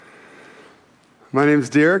My name is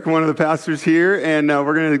Derek. I'm one of the pastors here, and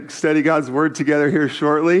we're going to study God's Word together here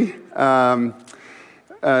shortly. As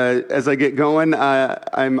I get going,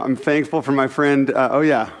 I'm thankful for my friend.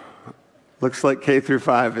 Looks like K through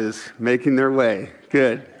 5 is making their way.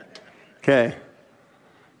 Good. Okay.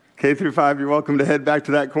 K through 5, you're welcome to head back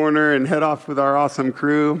to that corner and head off with our awesome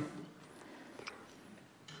crew.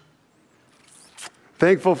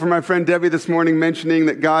 Thankful for my friend Debbie this morning mentioning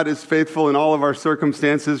that God is faithful in all of our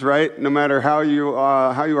circumstances, right? No matter how you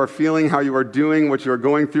are feeling, how you are doing, what you are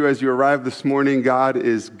going through as you arrive this morning, God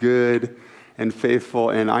is good and faithful,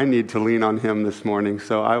 and I need to lean on Him this morning.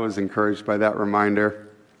 So I was encouraged by that reminder.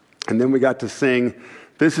 And then we got to sing,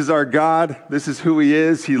 "This is our God, this is who He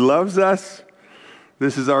is, He loves us.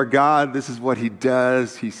 This is our God, this is what He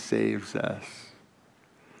does, He saves us."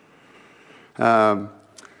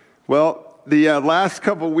 The last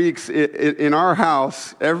couple weeks in our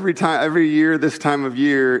house, every year this time of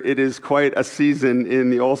year, it is quite a season in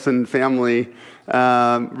the Olsen family.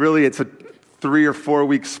 Really, it's a 3 or 4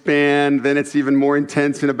 week span. Then it's even more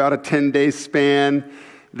intense in about a 10-day span.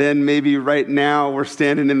 Then maybe right now we're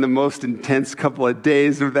standing in the most intense couple of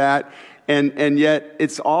days of that. And yet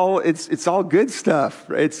it's all good stuff.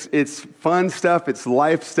 It's fun stuff. It's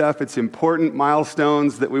life stuff. It's important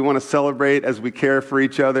milestones that we want to celebrate as we care for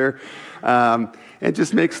each other. It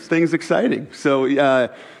just makes things exciting. So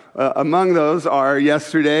among those are,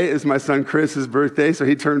 yesterday is my son Chris's birthday, so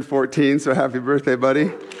he turned 14, so happy birthday,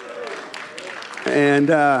 buddy.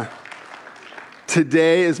 And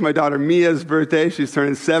today is my daughter Mia's birthday. She's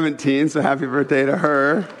turning 17, so happy birthday to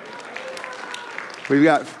her. We've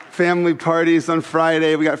got family parties on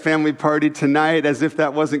Friday. We got family party tonight. As if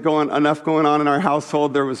that wasn't enough going on in our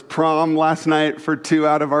household, there was prom last night for 2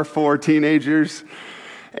 out of our 4 teenagers.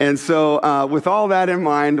 And so with all that in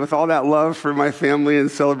mind, with all that love for my family and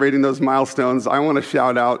celebrating those milestones, I want to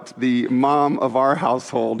shout out the mom of our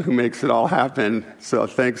household who makes it all happen. So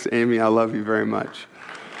thanks, Amy. I love you very much.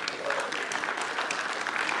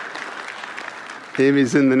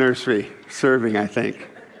 Amy's in the nursery, serving, I think.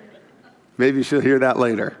 Maybe she'll hear that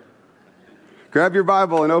later. Grab your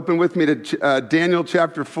Bible and open with me to Daniel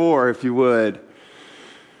chapter 4, if you would.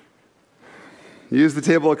 Use the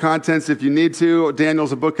table of contents if you need to.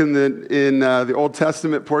 Daniel's a book in the Old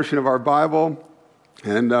Testament portion of our Bible.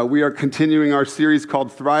 And we are continuing our series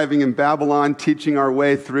called Thriving in Babylon, teaching our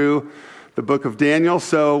way through the book of Daniel.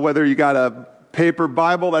 So whether you got a paper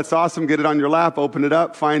Bible, that's awesome. Get it on your lap, open it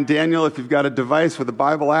up, find Daniel. If you've got a device with a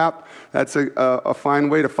Bible app, that's a fine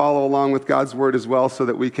way to follow along with God's Word as well so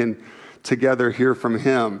that we can together hear from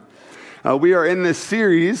Him. We are in this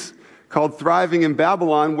series called Thriving in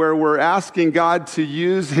Babylon, where we're asking God to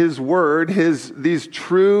use His Word, these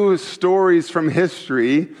true stories from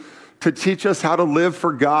history, to teach us how to live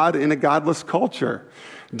for God in a godless culture.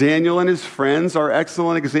 Daniel and his friends are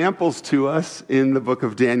excellent examples to us in the book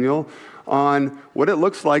of Daniel on what it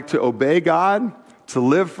looks like to obey God, to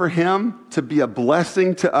live for Him, to be a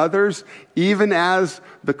blessing to others, even as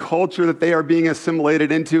the culture that they are being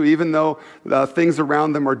assimilated into, even though things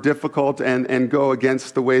around them are difficult and go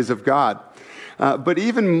against the ways of God. But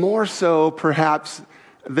even more so, perhaps,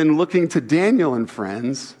 than looking to Daniel and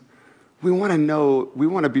friends, we want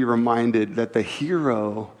to be reminded that the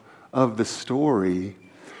hero of the story,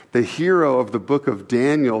 the hero of the book of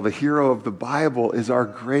Daniel, the hero of the Bible, is our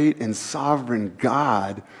great and sovereign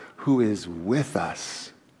God who is with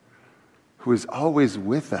us, who is always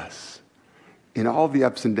with us in all the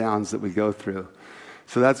ups and downs that we go through.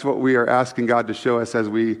 So that's what we are asking God to show us as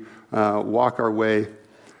we walk our way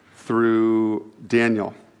through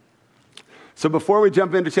Daniel. So before we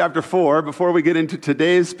jump into chapter 4, before we get into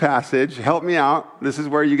today's passage, help me out. This is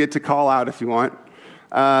where you get to call out if you want.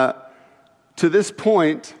 To this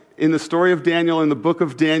point in the story of Daniel, in the book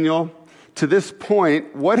of Daniel, to this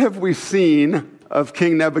point, what have we seen of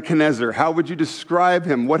King Nebuchadnezzar? How would you describe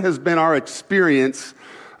him? What has been our experience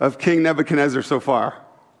of King Nebuchadnezzar so far?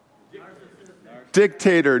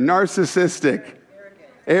 Dictator, narcissistic,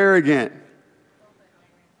 arrogant.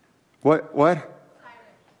 What?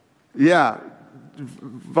 Yeah.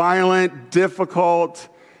 Violent, difficult,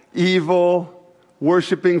 evil,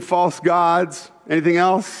 worshiping false gods. Anything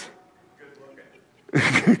else?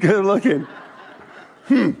 Good looking.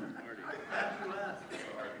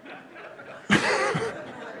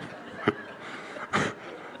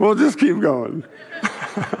 We'll just keep going.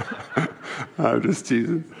 I'm just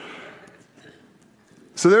teasing.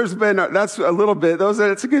 So that's a little bit,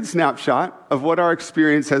 that's a good snapshot of what our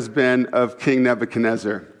experience has been of King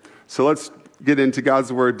Nebuchadnezzar. So let's get into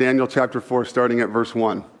God's Word, Daniel chapter 4, starting at verse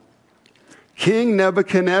 1. King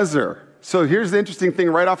Nebuchadnezzar. So here's the interesting thing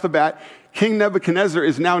right off the bat. King Nebuchadnezzar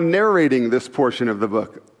is now narrating this portion of the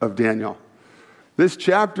book of Daniel. This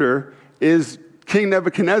chapter is King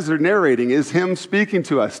Nebuchadnezzar narrating, is him speaking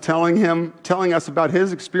to us, telling us about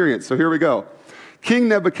his experience. So here we go. King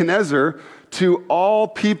Nebuchadnezzar, to all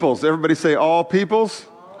peoples. Everybody say all peoples.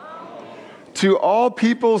 To all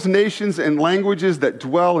peoples, nations, and languages that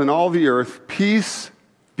dwell in all the earth, peace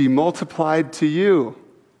be multiplied to you.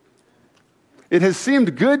 It has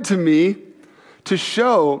seemed good to me to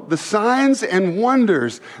show the signs and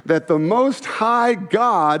wonders that the Most High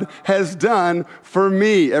God has done for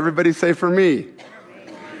me. Everybody say for me.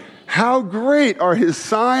 How great are his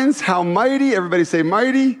signs, how mighty, everybody say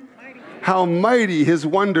mighty. How mighty his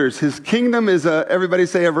wonders. His kingdom is everybody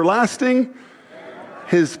say everlasting.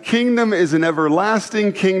 His kingdom is an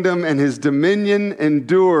everlasting kingdom, and his dominion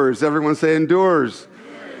endures. Everyone say endures.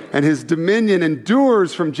 And his dominion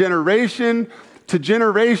endures from generation to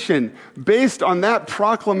generation. Based on that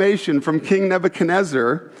proclamation from King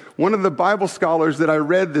Nebuchadnezzar, one of the Bible scholars that I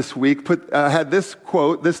read this week had this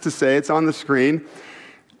quote, this to say, it's on the screen.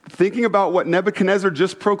 Thinking about what Nebuchadnezzar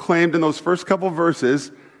just proclaimed in those first couple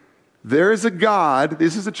verses, there is a God,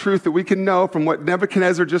 this is a truth that we can know from what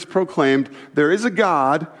Nebuchadnezzar just proclaimed. There is a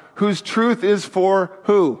God whose truth is for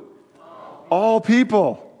who? All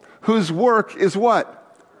people. Whose work is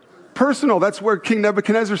what? Personal. That's where King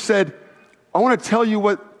Nebuchadnezzar said, I want to tell you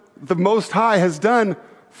what the Most High has done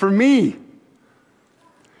for me.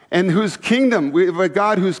 And whose kingdom, we have a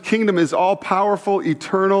God whose kingdom is all powerful,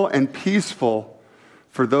 eternal, and peaceful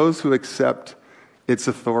for those who accept its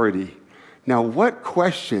authority. Now, what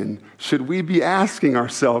question should we be asking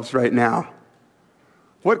ourselves right now?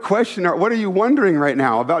 What are you wondering right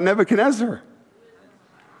now about Nebuchadnezzar?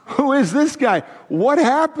 Who is this guy? What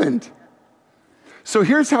happened? So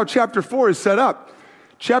here's how chapter 4 is set up.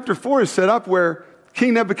 Chapter 4 is set up where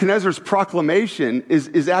King Nebuchadnezzar's proclamation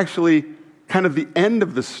is actually kind of the end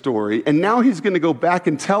of the story, and now he's going to go back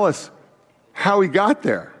and tell us how he got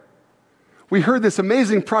there. We heard this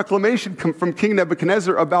amazing proclamation come from King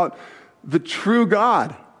Nebuchadnezzar about the true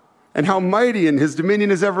God and how mighty and his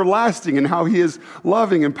dominion is everlasting and how he is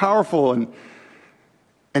loving and powerful. And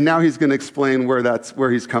now he's going to explain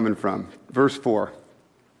where he's coming from. Verse 4.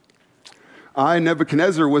 I,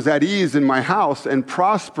 Nebuchadnezzar, was at ease in my house and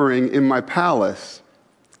prospering in my palace.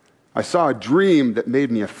 I saw a dream that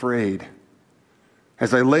made me afraid.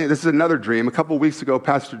 This is another dream. A couple weeks ago,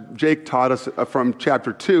 Pastor Jake taught us from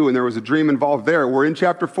chapter 2, and there was a dream involved there. We're in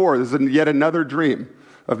chapter 4. This is yet another dream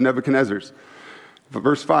of Nebuchadnezzar's.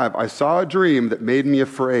 Verse 5, I saw a dream that made me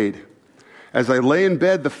afraid. As I lay in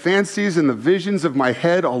bed, the fancies and the visions of my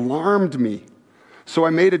head alarmed me. So I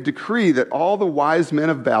made a decree that all the wise men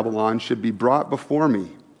of Babylon should be brought before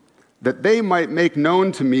me, that they might make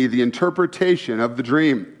known to me the interpretation of the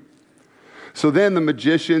dream. So then the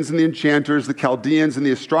magicians and the enchanters, the Chaldeans and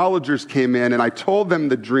the astrologers came in, and I told them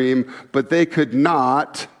the dream, but they could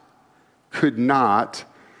not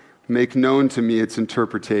make known to me its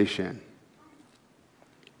interpretation.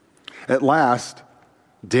 At last,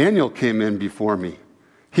 Daniel came in before me,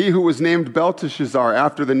 he who was named Belteshazzar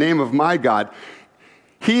after the name of my God.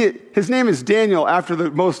 His name is Daniel after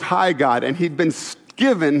the Most High God, and he'd been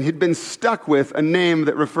stuck with a name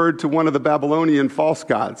that referred to one of the Babylonian false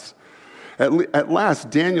gods. At last,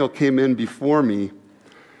 Daniel came in before me,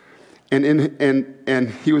 and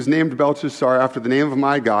he was named Belteshazzar after the name of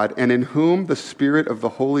my God, and in whom the spirit of the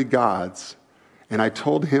holy gods. And I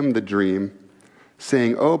told him the dream,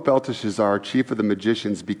 saying, O Belteshazzar, chief of the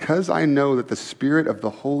magicians, because I know that the spirit of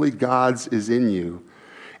the holy gods is in you,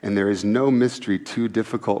 and there is no mystery too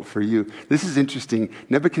difficult for you. This is interesting.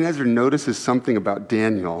 Nebuchadnezzar notices something about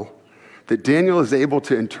Daniel, that Daniel is able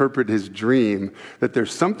to interpret his dream, that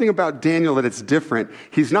there's something about Daniel that it's different.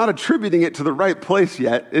 He's not attributing it to the right place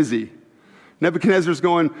yet, is he? Nebuchadnezzar's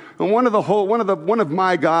going, one of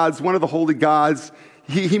my gods, one of the holy gods,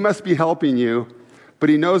 he must be helping you. But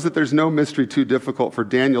he knows that there's no mystery too difficult for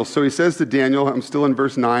Daniel. So he says to Daniel, I'm still in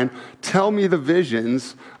verse 9, tell me the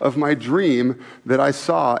visions of my dream that I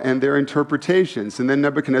saw and their interpretations. And then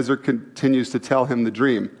Nebuchadnezzar continues to tell him the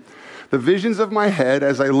dream. The visions of my head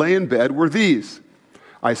as I lay in bed were these.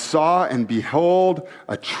 I saw and behold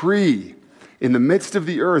a tree in the midst of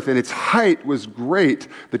the earth, and its height was great.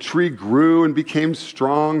 The tree grew and became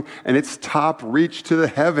strong, and its top reached to the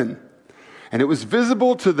heaven. And it was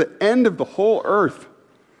visible to the end of the whole earth.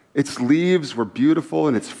 Its leaves were beautiful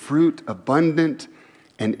and its fruit abundant,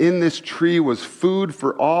 and in this tree was food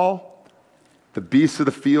for all. The beasts of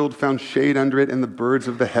the field found shade under it, and the birds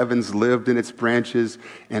of the heavens lived in its branches,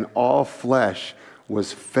 and all flesh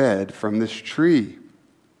was fed from this tree.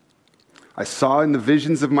 I saw in the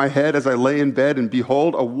visions of my head as I lay in bed, and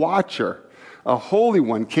behold, a watcher, a holy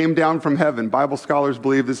one, came down from heaven. Bible scholars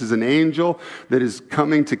believe this is an angel that is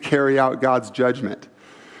coming to carry out God's judgment.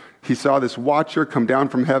 He saw this watcher come down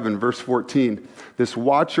from heaven, verse 14. This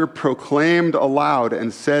watcher proclaimed aloud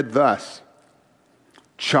and said thus,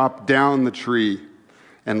 chop down the tree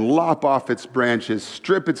and lop off its branches,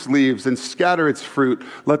 strip its leaves and scatter its fruit.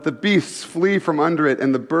 Let the beasts flee from under it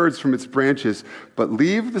and the birds from its branches, but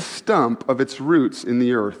leave the stump of its roots in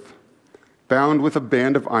the earth, bound with a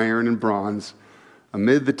band of iron and bronze,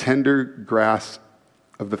 amid the tender grass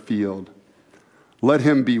of the field. Let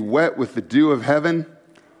him be wet with the dew of heaven.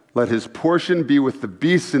 Let his portion be with the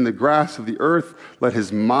beasts in the grass of the earth. Let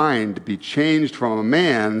his mind be changed from a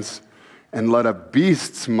man's, and let a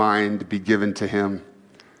beast's mind be given to him.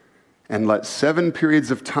 And let 7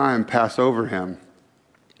 periods of time pass over him.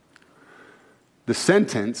 The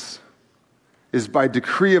sentence is by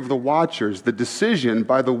decree of the watchers, the decision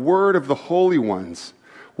by the word of the holy ones.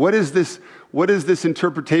 What is this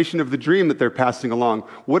interpretation of the dream that they're passing along?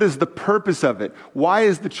 What is the purpose of it? Why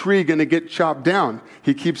is the tree going to get chopped down?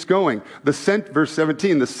 He keeps going. Verse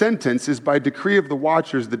 17, the sentence is by decree of the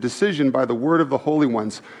watchers, the decision by the word of the holy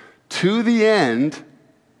ones, to the end,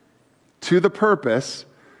 to the purpose,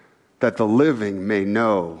 that the living may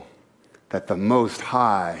know that the Most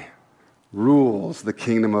High rules the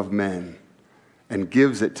kingdom of men and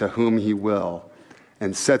gives it to whom he will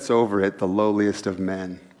and sets over it the lowliest of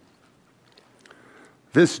men.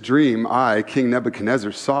 This dream I, King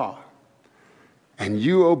Nebuchadnezzar, saw. And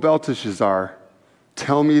you, O Belteshazzar,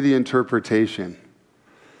 tell me the interpretation,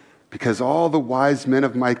 because all the wise men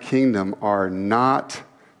of my kingdom are not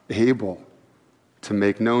able to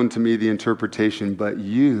make known to me the interpretation, but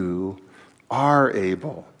you are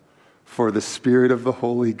able, for the spirit of the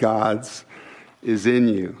holy gods is in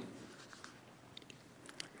you.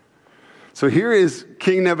 So here is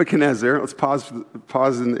King Nebuchadnezzar. Let's pause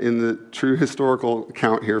in the true historical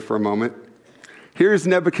account here for a moment. Here's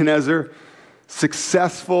Nebuchadnezzar,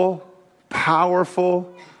 successful,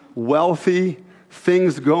 powerful, wealthy,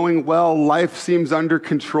 things going well, life seems under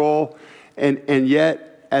control, and yet,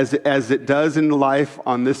 as it does in life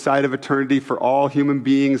on this side of eternity for all human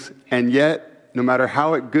beings, and yet, no matter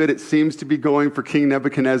how good it seems to be going for King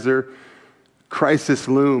Nebuchadnezzar, crisis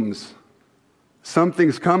looms.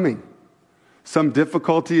 Something's coming. Some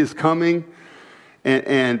difficulty is coming,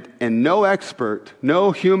 and no expert,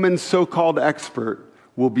 no human so-called expert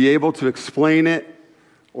will be able to explain it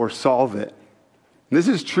or solve it. And this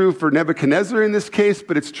is true for Nebuchadnezzar in this case,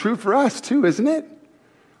 but it's true for us too, isn't it?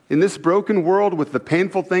 In this broken world with the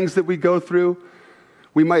painful things that we go through,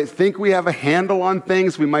 we might think we have a handle on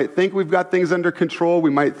things. We might think we've got things under control. We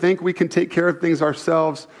might think we can take care of things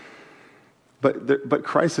ourselves. But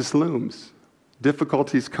crisis looms.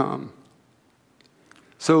 Difficulties come.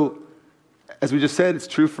 So, as we just said, it's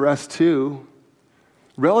true for us too.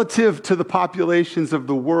 Relative to the populations of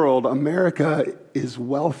the world, America is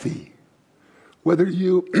wealthy. Whether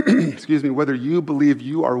you, whether you believe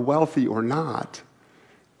you are wealthy or not,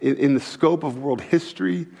 in the scope of world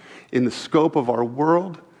history, in the scope of our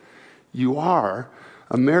world, you are.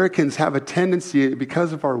 Americans have a tendency,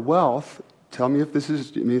 because of our wealth, think if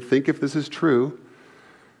this is true,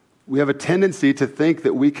 we have a tendency to think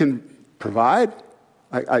that we can provide.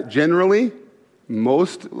 Generally,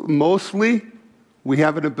 mostly, we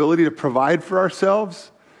have an ability to provide for ourselves,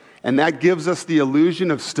 and that gives us the illusion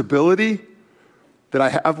of stability, that I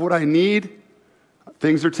have what I need.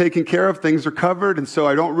 Things are taken care of, things are covered, and so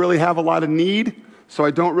I don't really have a lot of need, so I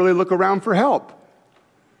don't really look around for help.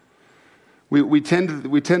 We tend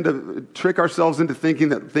to trick ourselves into thinking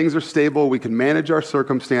that things are stable, we can manage our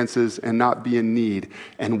circumstances and not be in need.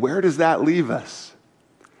 And where does that leave us?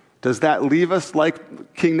 Does that leave us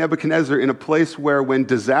like King Nebuchadnezzar in a place where when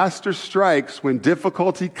disaster strikes, when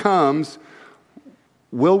difficulty comes,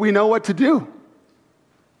 will we know what to do?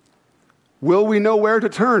 Will we know where to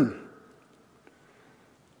turn?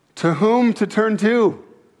 To whom to turn to?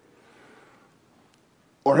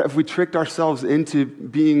 Or have we tricked ourselves into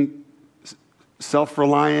being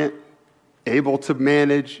self-reliant, able to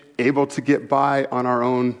manage, able to get by on our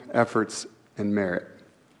own efforts and merit?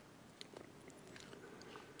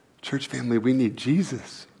 Church family, we need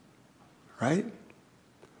Jesus, right?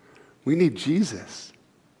 We need Jesus.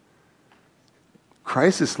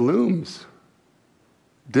 Crisis looms.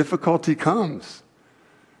 Difficulty comes.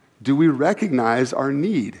 Do we recognize our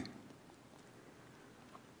need?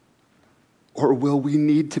 Or will we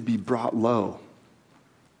need to be brought low?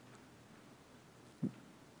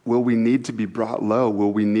 Will we need to be brought low?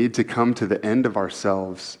 Will we need to come to the end of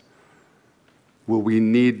ourselves?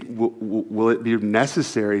 will it be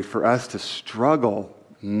necessary for us to struggle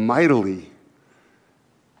mightily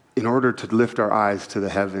in order to lift our eyes to the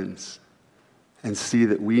heavens and see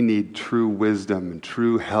that we need true wisdom and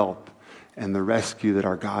true help and the rescue that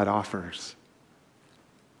our God offers?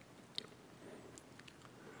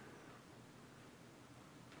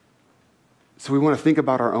 So we want to think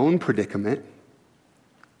about our own predicament.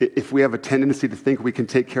 If we have a tendency to think we can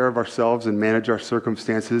take care of ourselves and manage our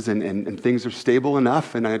circumstances and things are stable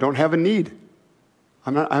enough and I don't have a need.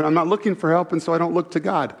 I'm not looking for help, and so I don't look to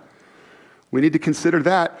God. We need to consider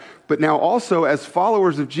that. But now also, as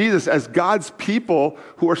followers of Jesus, as God's people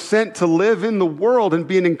who are sent to live in the world and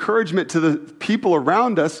be an encouragement to the people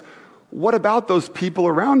around us, what about those people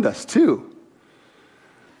around us too?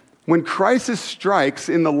 When crisis strikes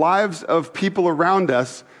in the lives of people around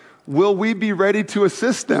us, will we be ready to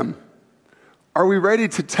assist them? Are we ready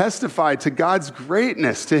to testify to God's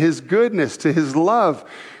greatness, to His goodness, to His love?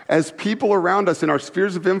 As people around us in our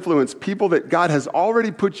spheres of influence, people that God has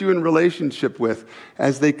already put you in relationship with,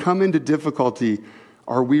 as they come into difficulty,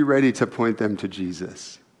 are we ready to point them to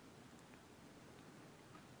Jesus?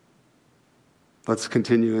 Let's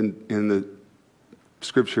continue in the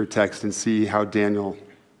scripture text and see how Daniel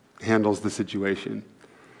handles the situation.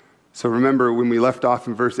 So remember, when we left off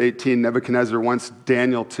in verse 18, Nebuchadnezzar wants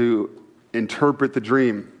Daniel to interpret the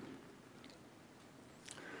dream.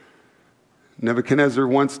 Nebuchadnezzar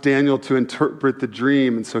wants Daniel to interpret the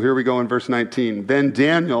dream. And so here we go in verse 19. Then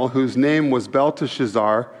Daniel, whose name was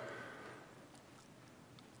Belteshazzar,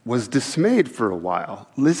 was dismayed for a while.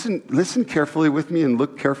 Listen carefully with me and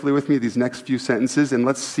look carefully with me these next few sentences, and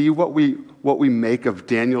let's see what we make of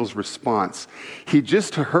Daniel's response. He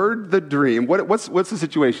just heard the dream. What's the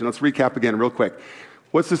situation? Let's recap again real quick.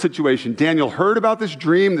 What's the situation? Daniel heard about this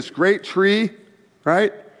dream, this great tree,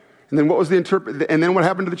 right? And then what was and then what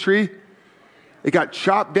happened to the tree? It got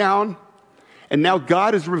chopped down, and now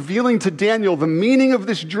God is revealing to Daniel the meaning of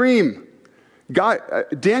this dream.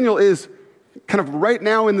 Daniel is kind of right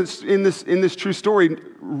now in this true story,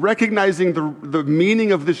 recognizing the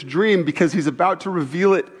meaning of this dream because he's about to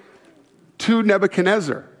reveal it to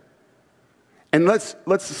Nebuchadnezzar. And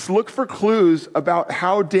let's look for clues about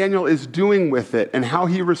how Daniel is doing with it and how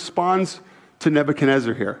he responds to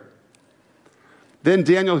Nebuchadnezzar here. Then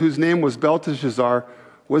Daniel, whose name was Belteshazzar,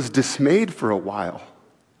 was dismayed for a while.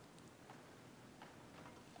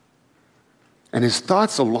 And his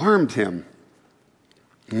thoughts alarmed him.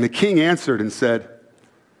 And the king answered and said,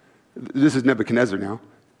 this is Nebuchadnezzar now,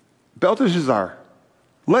 Belteshazzar,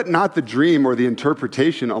 let not the dream or the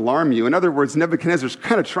interpretation alarm you. In other words, Nebuchadnezzar's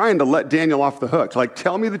kind of trying to let Daniel off the hook. Like,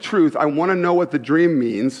 tell me the truth. I want to know what the dream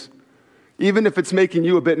means, even if it's making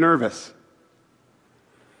you a bit nervous.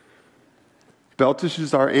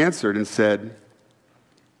 Belteshazzar answered and said,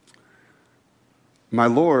 my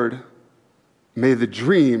lord, may the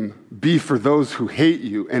dream be for those who hate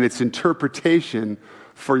you and its interpretation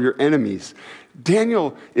for your enemies.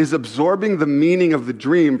 Daniel is absorbing the meaning of the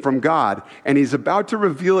dream from God, and he's about to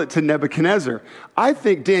reveal it to Nebuchadnezzar. I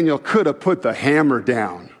think Daniel could have put the hammer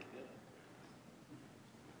down.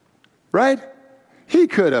 Right? He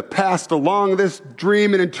could have passed along this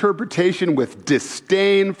dream and interpretation with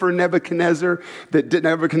disdain for Nebuchadnezzar, that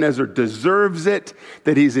Nebuchadnezzar deserves it,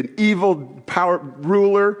 that he's an evil power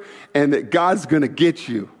ruler, and that God's going to get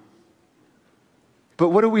you. But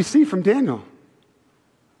what do we see from Daniel?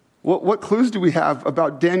 What clues do we have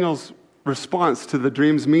about Daniel's response to the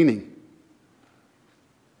dream's meaning?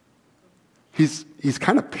 He's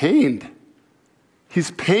kind of pained.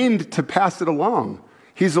 He's pained to pass it along.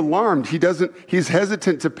 He's alarmed. He's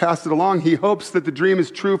hesitant to pass it along. He hopes that the dream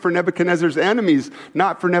is true for Nebuchadnezzar's enemies,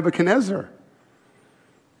 not for Nebuchadnezzar.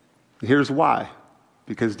 And here's why.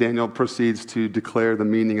 Because Daniel proceeds to declare the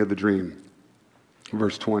meaning of the dream.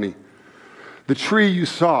 Verse 20. The tree you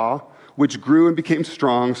saw, which grew and became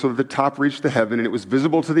strong so that the top reached the heaven, and it was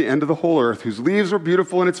visible to the end of the whole earth, whose leaves were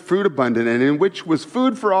beautiful and its fruit abundant, and in which was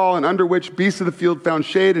food for all, and under which beasts of the field found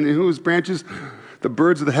shade, and in whose branches the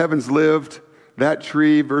birds of the heavens lived. That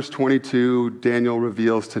tree, verse 22, Daniel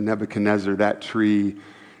reveals to Nebuchadnezzar, that tree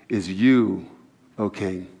is you, O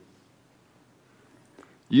king.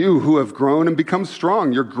 You who have grown and become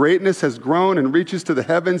strong. Your greatness has grown and reaches to the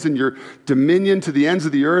heavens, and your dominion to the ends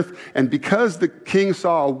of the earth. And because the king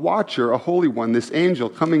saw a watcher, a holy one, this angel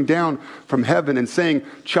coming down from heaven and saying,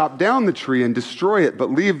 chop down the tree and destroy it, but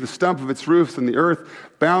leave the stump of its roots in the earth,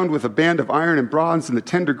 bound with a band of iron and bronze in the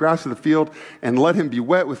tender grass of the field, and let him be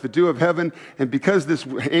wet with the dew of heaven. And because this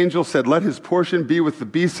angel said, let his portion be with the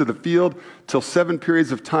beasts of the field, till 7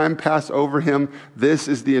 periods of time pass over him, this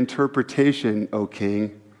is the interpretation, O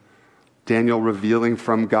king. Daniel revealing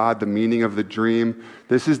from God the meaning of the dream.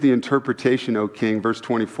 This is the interpretation, O king, verse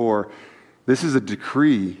 24. This is a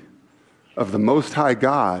decree of the Most High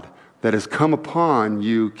God that has come upon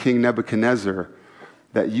you, King Nebuchadnezzar,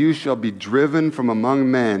 that you shall be driven from among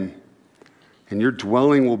men, and your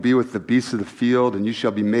dwelling will be with the beasts of the field, and you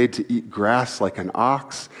shall be made to eat grass like an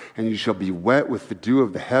ox, and you shall be wet with the dew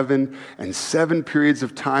of the heaven, and 7 periods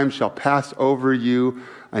of time shall pass over you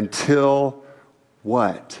until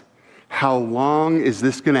what? How long is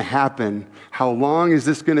this going to happen? How long is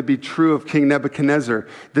this going to be true of King Nebuchadnezzar?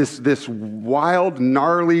 This wild,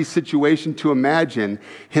 gnarly situation to imagine,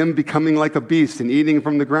 him becoming like a beast and eating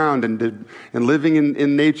from the ground and living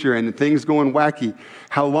in nature and things going wacky.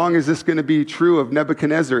 How long is this going to be true of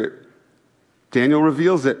Nebuchadnezzar? Daniel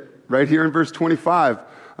reveals it right here in verse 25.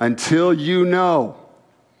 Until you,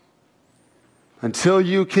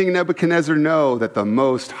 King Nebuchadnezzar, know that the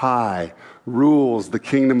Most High rules the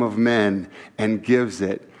kingdom of men and gives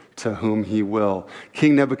it to whom he will.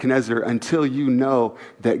 King Nebuchadnezzar, until you know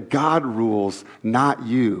that God rules, not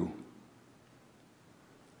you.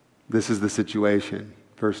 This is the situation.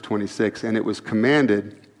 Verse 26, and it was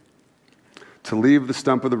commanded to leave the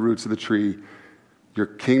stump of the roots of the tree. Your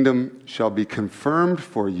kingdom shall be confirmed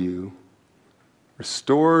for you,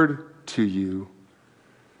 restored to you,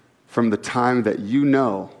 from the time that you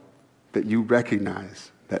know, that you recognize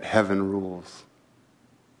that heaven rules.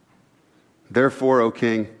 Therefore, O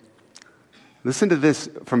king, listen to this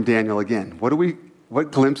from Daniel again.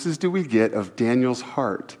 What glimpses do we get of Daniel's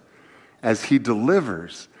heart as he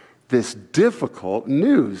delivers this difficult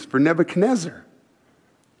news for Nebuchadnezzar?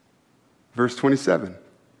 Verse 27.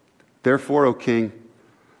 Therefore, O king,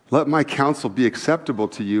 let my counsel be acceptable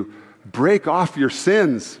to you. Break off your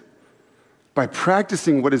sins by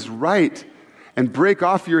practicing what is right, and break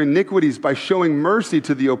off your iniquities by showing mercy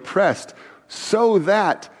to the oppressed, so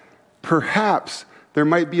that perhaps there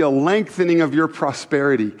might be a lengthening of your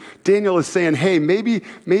prosperity. Daniel is saying, hey, maybe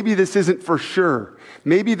this isn't for sure.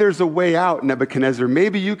 Maybe there's a way out, Nebuchadnezzar.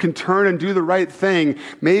 Maybe you can turn and do the right thing.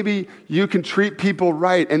 Maybe you can treat people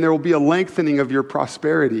right, and there will be a lengthening of your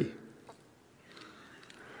prosperity.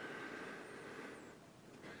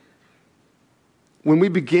 When we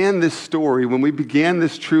began this story, when we began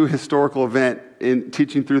this true historical event in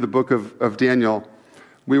teaching through the book of Daniel,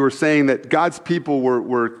 we were saying that God's people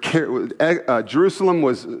Jerusalem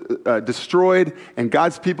was destroyed, and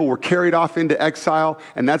God's people were carried off into exile,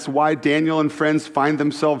 and that's why Daniel and friends find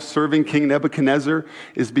themselves serving King Nebuchadnezzar,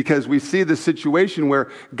 is because we see the situation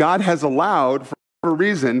where God has allowed, for whatever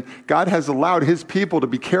reason, God has allowed his people to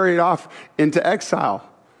be carried off into exile.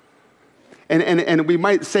 And we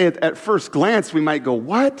might say at first glance, we might go,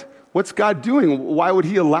 what? What's God doing? Why would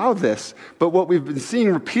he allow this? But what we've been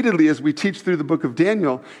seeing repeatedly as we teach through the book of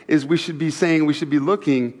Daniel is we should be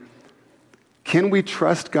looking, can we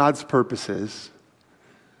trust God's purposes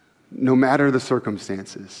no matter the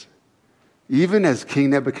circumstances? Even as King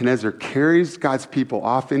Nebuchadnezzar carries God's people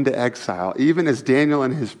off into exile, even as Daniel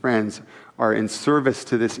and his friends are in service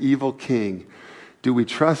to this evil king, do we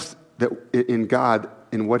trust that in God,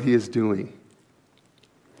 in what he is doing?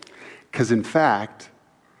 Because in fact,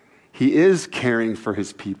 he is caring for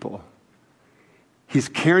his people. He's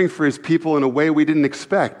caring for his people in a way we didn't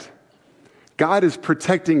expect. God is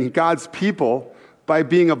protecting God's people by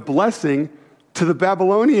being a blessing to the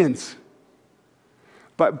Babylonians.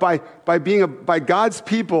 By God's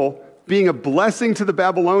people being a blessing to the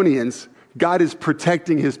Babylonians, God is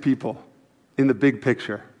protecting his people in the big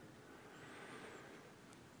picture.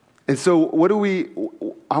 And so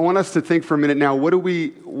I want us to think for a minute now, what do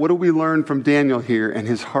we learn from Daniel here and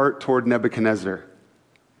his heart toward Nebuchadnezzar?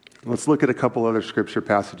 Let's look at a couple other scripture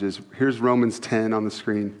passages. Here's Romans 10 on the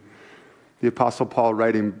screen. The Apostle Paul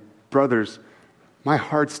writing, brothers, my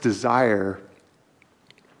heart's desire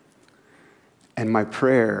and my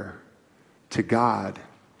prayer to God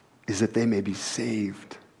is that they may be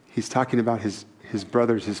saved. He's talking about his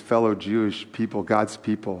brothers, his fellow Jewish people, God's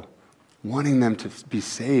people, wanting them to be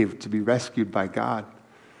saved, to be rescued by God.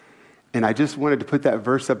 And I just wanted to put that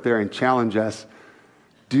verse up there and challenge us.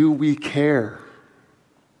 Do we care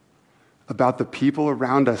about the people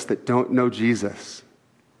around us that don't know Jesus?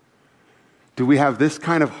 Do we have this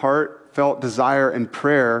kind of heartfelt desire and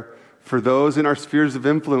prayer for those in our spheres of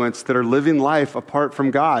influence that are living life apart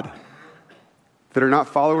from God, that are not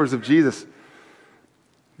followers of Jesus?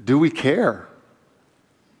 Do we care?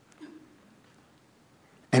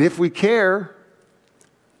 And if we care,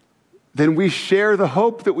 then we share the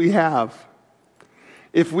hope that we have.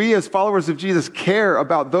 If we as followers of Jesus care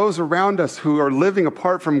about those around us who are living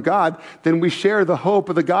apart from God, then we share the hope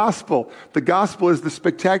of the gospel. The gospel is the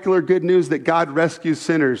spectacular good news that God rescues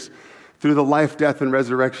sinners through the life, death, and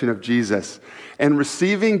resurrection of Jesus. And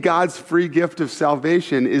receiving God's free gift of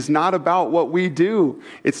salvation is not about what we do.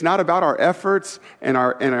 It's not about our efforts and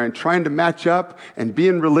our trying to match up and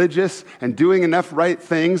being religious and doing enough right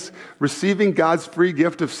things. Receiving God's free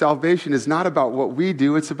gift of salvation is not about what we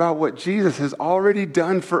do. It's about what Jesus has already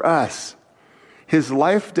done for us. His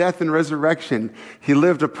life, death, and resurrection. He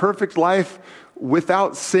lived a perfect life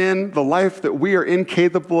without sin, the life that we are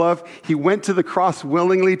incapable of. He went to the cross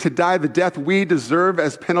willingly to die the death we deserve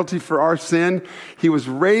as penalty for our sin. He was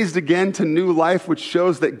raised again to new life, which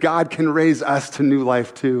shows that God can raise us to new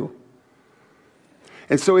life too.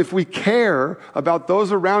 And so if we care about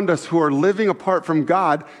those around us who are living apart from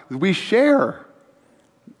God, we share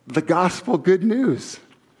the gospel good news.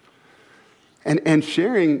 And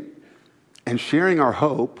sharing our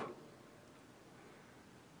hope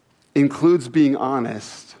includes being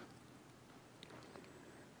honest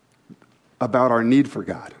about our need for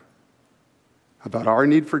God, about our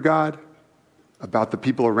need for God, about the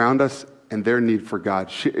people around us and their need for God.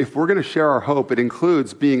 If we're going to share our hope, it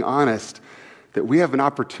includes being honest that we have an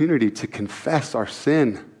opportunity to confess our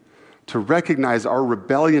sin, to recognize our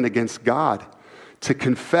rebellion against God, to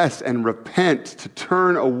confess and repent, to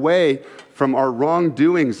turn away from our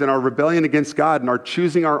wrongdoings and our rebellion against God and our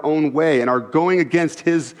choosing our own way and our going against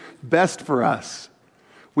His best for us.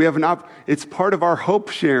 We have it's part of our hope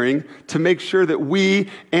sharing to make sure that we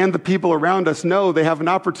and the people around us know they have an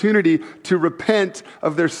opportunity to repent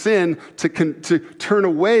of their sin, to turn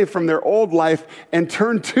away from their old life and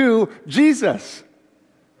turn to Jesus,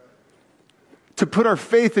 to put our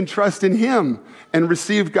faith and trust in Him and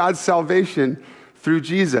receive God's salvation through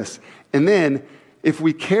Jesus. And then, if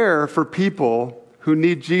we care for people who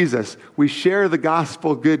need Jesus, we share the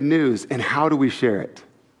gospel good news. And how do we share it?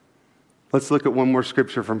 Let's look at one more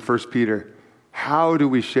scripture from 1 Peter. How do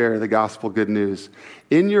we share the gospel good news?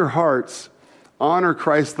 In your hearts, honor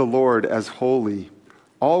Christ the Lord as holy,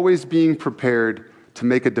 always being prepared to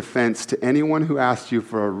make a defense to anyone who asks you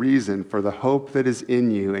for a reason for the hope that is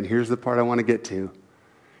in you. And here's the part I want to get to.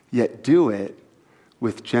 Yet do it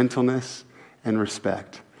with gentleness and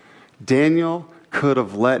respect. Daniel could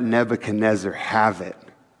have let Nebuchadnezzar have it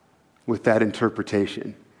with that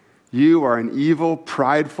interpretation. You are an evil,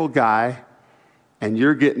 prideful guy, and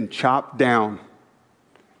you're getting chopped down.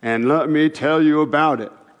 And let me tell you about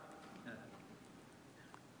it.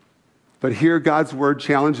 But here God's word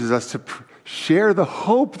challenges us to share the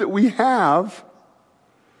hope that we have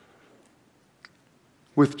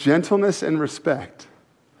with gentleness and respect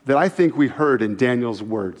that I think we heard in Daniel's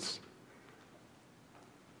words.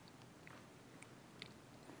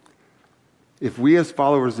 If we as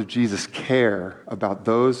followers of Jesus care about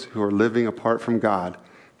those who are living apart from God,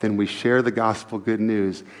 then we share the gospel good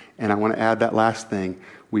news. And I want to add that last thing.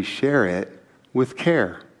 We share it with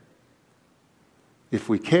care. If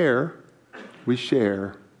we care, we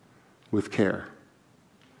share with care.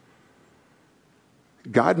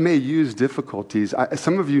 God may use difficulties.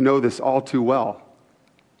 Some of you know this all too well.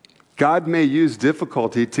 God may use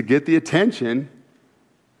difficulty to get the attention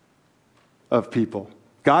of people.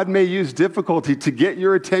 God may use difficulty to get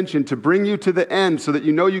your attention, to bring you to the end so that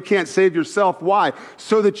you know you can't save yourself. Why?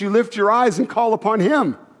 So that you lift your eyes and call upon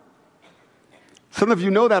Him. Some of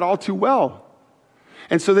you know that all too well.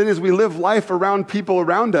 And so then as we live life around people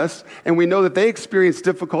around us and we know that they experience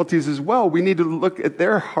difficulties as well, we need to look at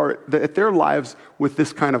their heart, at their lives with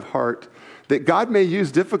this kind of heart. That God may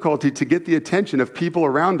use difficulty to get the attention of people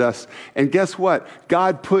around us. And guess what?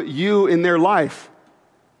 God put you in their life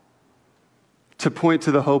to point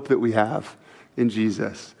to the hope that we have in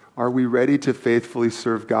Jesus. Are we ready to faithfully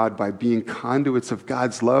serve God by being conduits of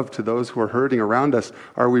God's love to those who are hurting around us?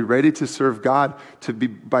 Are we ready to serve God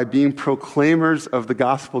by being proclaimers of the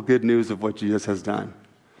gospel good news of what Jesus has done?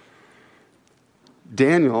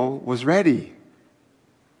 Daniel was ready.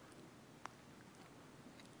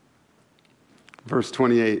 Verse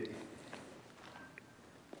 28.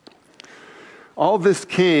 All this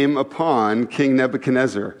came upon King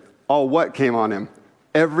Nebuchadnezzar. All what came on him?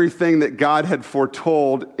 Everything that God had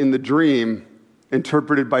foretold in the dream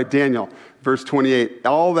interpreted by Daniel. Verse 28,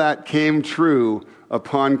 all that came true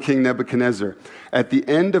upon King Nebuchadnezzar. At the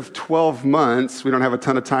end of 12 months, we don't have a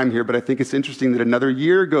ton of time here, but I think it's interesting that another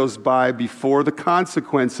year goes by before the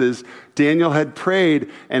consequences. Daniel had prayed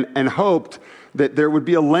and hoped that there would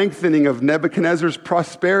be a lengthening of Nebuchadnezzar's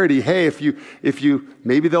prosperity. Hey, if you,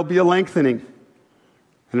 maybe there'll be a lengthening.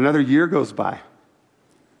 And another year goes by.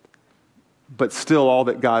 But still, all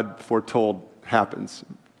that God foretold happens.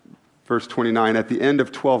 Verse 29, at the end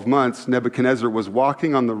of 12 months, Nebuchadnezzar was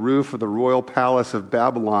walking on the roof of the royal palace of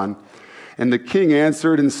Babylon. And the king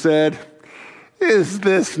answered and said, Is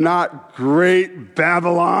this not great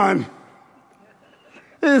Babylon?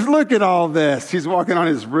 Look at all this. He's walking on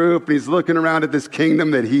his roof and he's looking around at this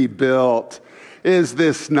kingdom that he built. Is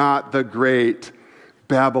this not the great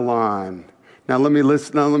Babylon? Now let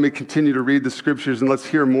me continue to read the scriptures and let's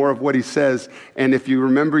hear more of what he says. And if you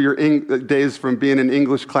remember your days from being in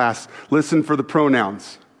English class, listen for the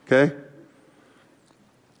pronouns, okay?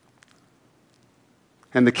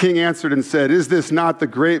 And the king answered and said, is this not the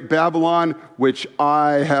great Babylon which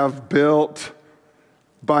I have built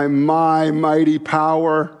by my mighty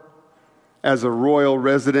power as a royal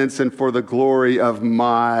residence and for the glory of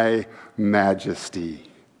my majesty?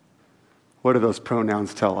 What do those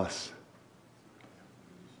pronouns tell us?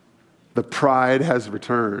 The pride has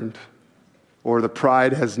returned, or the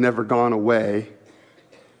pride has never gone away.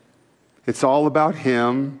 It's all about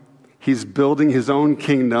him. He's building his own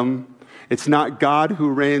kingdom. It's not God who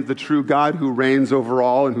reigns, the true God who reigns over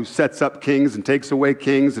all and who sets up kings and takes away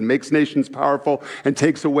kings and makes nations powerful and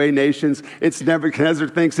takes away nations. It's Nebuchadnezzar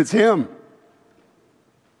thinks it's him.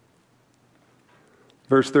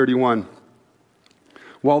 Verse 31.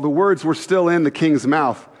 While the words were still in the king's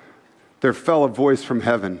mouth, there fell a voice from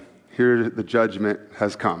heaven. Here the judgment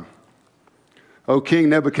has come. O King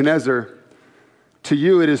Nebuchadnezzar, to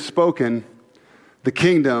you it is spoken, the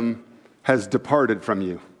kingdom has departed from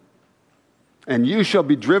you. And you shall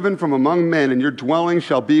be driven from among men, and your dwelling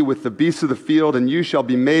shall be with the beasts of the field, and you shall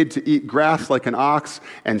be made to eat grass like an ox,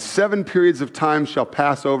 and 7 periods of time shall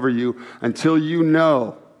pass over you until you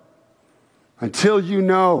know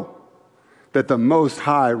that the Most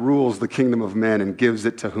High rules the kingdom of men and gives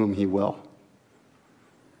it to whom he will.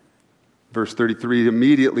 Verse 33,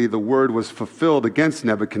 immediately the word was fulfilled against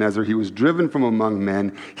Nebuchadnezzar. He was driven from among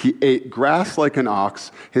men. He ate grass like an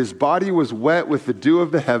ox. His body was wet with the dew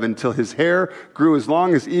of the heaven till his hair grew as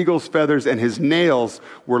long as eagle's feathers and his nails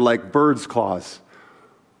were like bird's claws.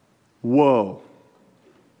 Whoa.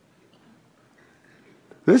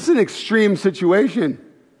 This is an extreme situation.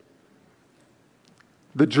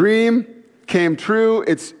 The dream came true.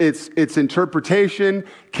 Its interpretation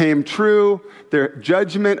came true. Their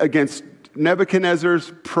judgment against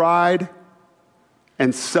Nebuchadnezzar's pride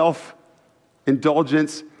and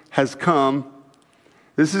self-indulgence has come.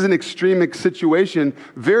 This is an extreme situation,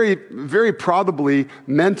 very, very probably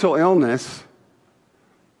mental illness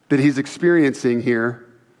that he's experiencing here.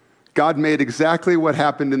 God made exactly what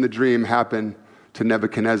happened in the dream happen to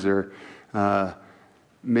Nebuchadnezzar.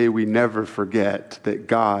 May we never forget that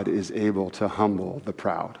God is able to humble the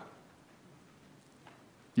proud.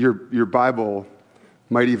 Your Bible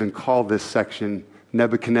might even call this section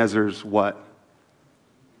Nebuchadnezzar's what?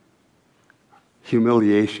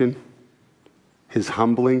 Humiliation, his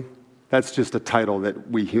humbling. That's just a title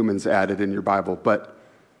that we humans added in your Bible, but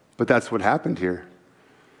that's what happened here.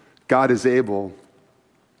 God is able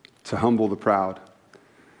to humble the proud.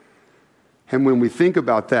 And when we think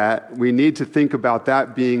about that, we need to think about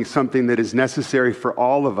that being something that is necessary for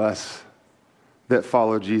all of us that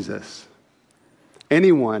follow Jesus.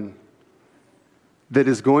 Anyone that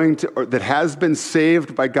is going to, or that has been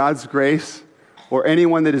saved by God's grace, or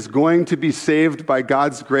anyone that is going to be saved by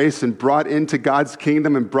God's grace and brought into God's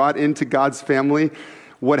kingdom and brought into God's family,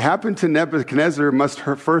 what happened to Nebuchadnezzar must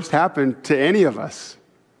first happen to any of us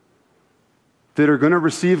that are going to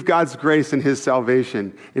receive God's grace and his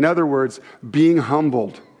salvation. In other words, being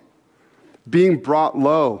humbled, being brought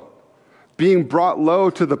low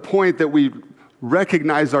to the point that we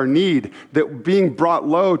recognize our need, that being brought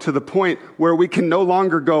low to the point where we can no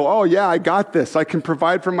longer go, oh yeah, I got this. I can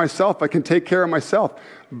provide for myself. I can take care of myself.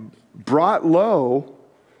 Brought low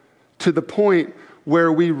to the point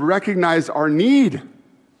where we recognize our need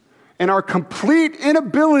and our complete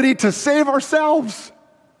inability to save ourselves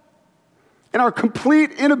and our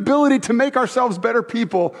complete inability to make ourselves better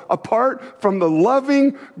people apart from the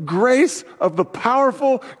loving grace of the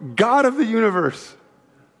powerful God of the universe.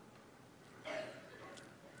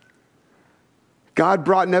 God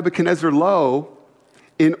brought Nebuchadnezzar low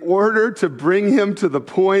in order to bring him to the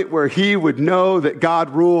point where he would know that God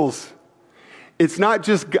rules. It's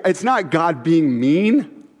not God being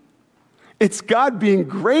mean. It's God being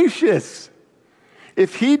gracious.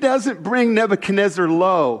 If he doesn't bring Nebuchadnezzar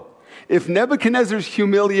low, if Nebuchadnezzar's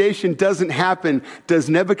humiliation doesn't happen, does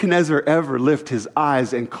Nebuchadnezzar ever lift his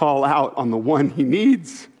eyes and call out on the one he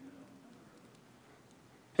needs?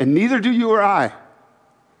 And neither do you or I.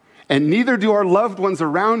 And neither do our loved ones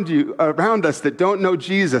around us that don't know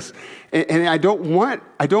Jesus. And I don't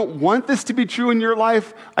want this to be true in your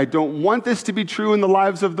life. I don't want this to be true in the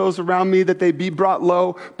lives of those around me, that they be brought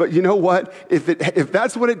low. But you know what? If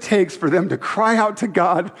that's what it takes for them to cry out to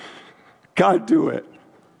God, God, do it.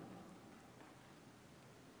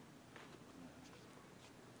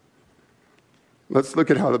 Let's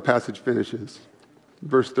look at how the passage finishes.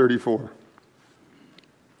 Verse 34.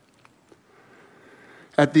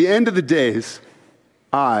 At the end of the days,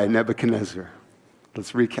 I, Nebuchadnezzar,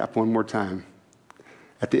 let's recap one more time.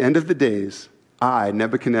 At the end of the days, I,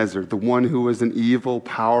 Nebuchadnezzar, the one who was an evil,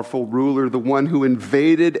 powerful ruler, the one who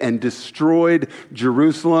invaded and destroyed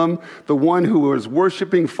Jerusalem, the one who was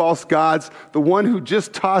worshiping false gods, the one who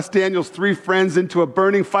just tossed Daniel's 3 friends into a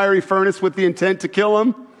burning fiery furnace with the intent to kill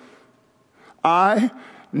him, I,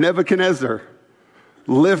 Nebuchadnezzar,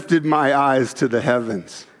 lifted my eyes to the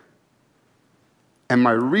heavens, and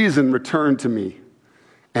my reason returned to me,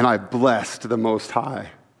 and I blessed the Most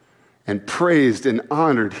High, and praised and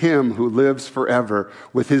honored him who lives forever.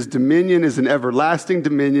 With his dominion is an everlasting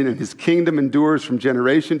dominion, and his kingdom endures from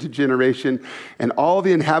generation to generation, and all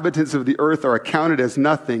the inhabitants of the earth are accounted as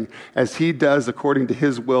nothing, as he does according to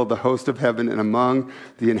his will the host of heaven and among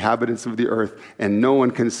the inhabitants of the earth, and no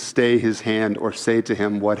one can stay his hand or say to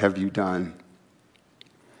him, what have you done?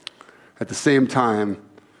 At the same time,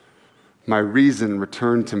 my reason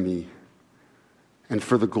returned to me, and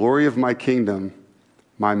for the glory of my kingdom,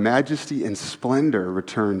 my majesty and splendor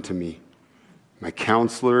returned to me. My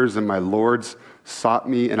counselors and my lords sought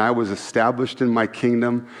me, and I was established in my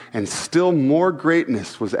kingdom, and still more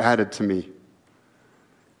greatness was added to me.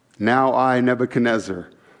 Now I,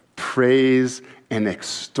 Nebuchadnezzar, praise and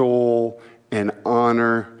extol and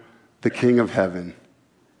honor the King of heaven,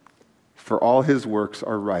 for all his works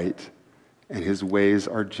are right, and his ways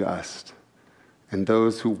are just, and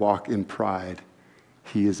those who walk in pride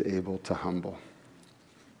he is able to humble.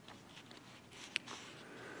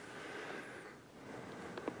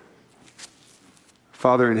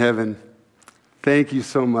 Father in heaven, thank you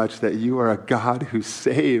so much that you are a God who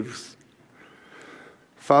saves.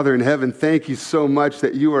 Father in heaven, thank you so much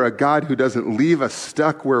that you are a God who doesn't leave us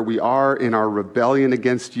stuck where we are in our rebellion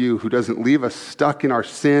against you, who doesn't leave us stuck in our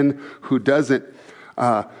sin, who doesn't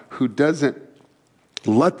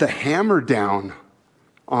let the hammer down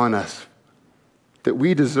on us that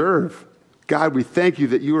we deserve. God, we thank you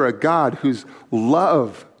that you are a God whose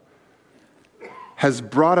love has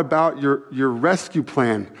brought about your rescue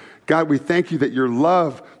plan. God, we thank you that your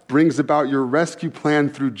love brings about your rescue plan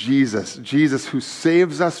through Jesus. Jesus who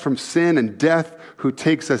saves us from sin and death, who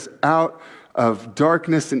takes us out of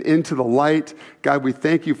darkness and into the light. God, we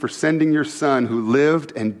thank you for sending your Son who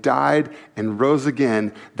lived and died and rose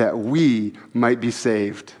again that we might be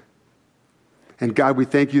saved. And God, we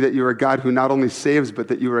thank you that you are a God who not only saves, but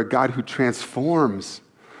that you are a God who transforms,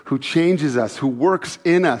 who changes us, who works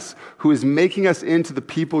in us, who is making us into the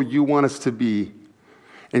people you want us to be.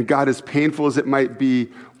 And God, as painful as it might be,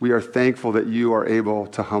 we are thankful that you are able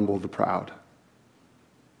to humble the proud.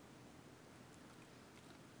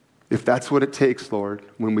 If that's what it takes, Lord,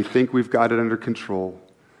 when we think we've got it under control,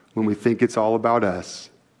 when we think it's all about us,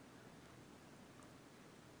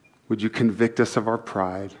 would you convict us of our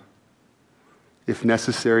pride? If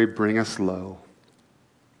necessary, bring us low.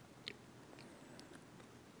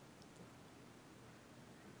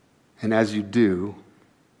 And as you do,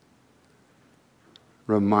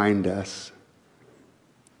 remind us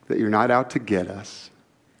that you're not out to get us,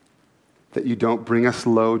 that you don't bring us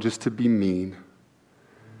low just to be mean,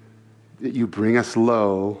 that you bring us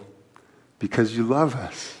low because you love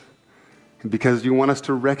us, and because you want us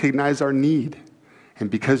to recognize our need, and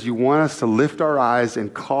because you want us to lift our eyes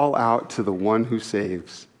and call out to the one who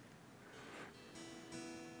saves.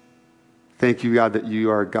 Thank you, God, that you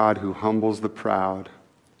are a God who humbles the proud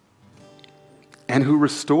and who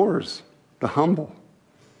restores the humble.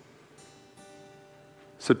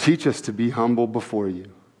 So teach us to be humble before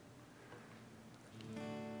you.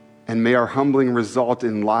 And may our humbling result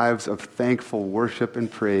in lives of thankful worship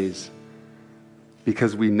and praise,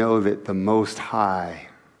 because we know that the Most High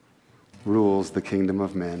rules the kingdom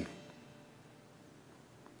of men.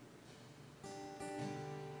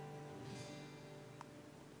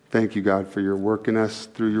 Thank you, God, for your work in us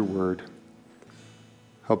through your word.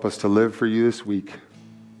 Help us to live for you this week,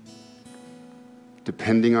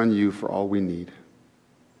 depending on you for all we need.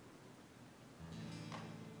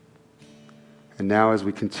 And now as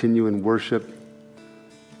we continue in worship,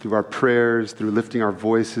 through our prayers, through lifting our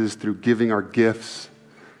voices, through giving our gifts,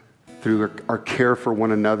 through our care for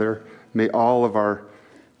one another, may all of our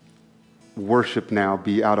worship now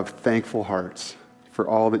be out of thankful hearts for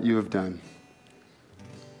all that you have done.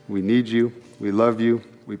 We need you. We love you.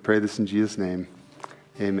 We pray this in Jesus' name.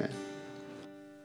 Amen.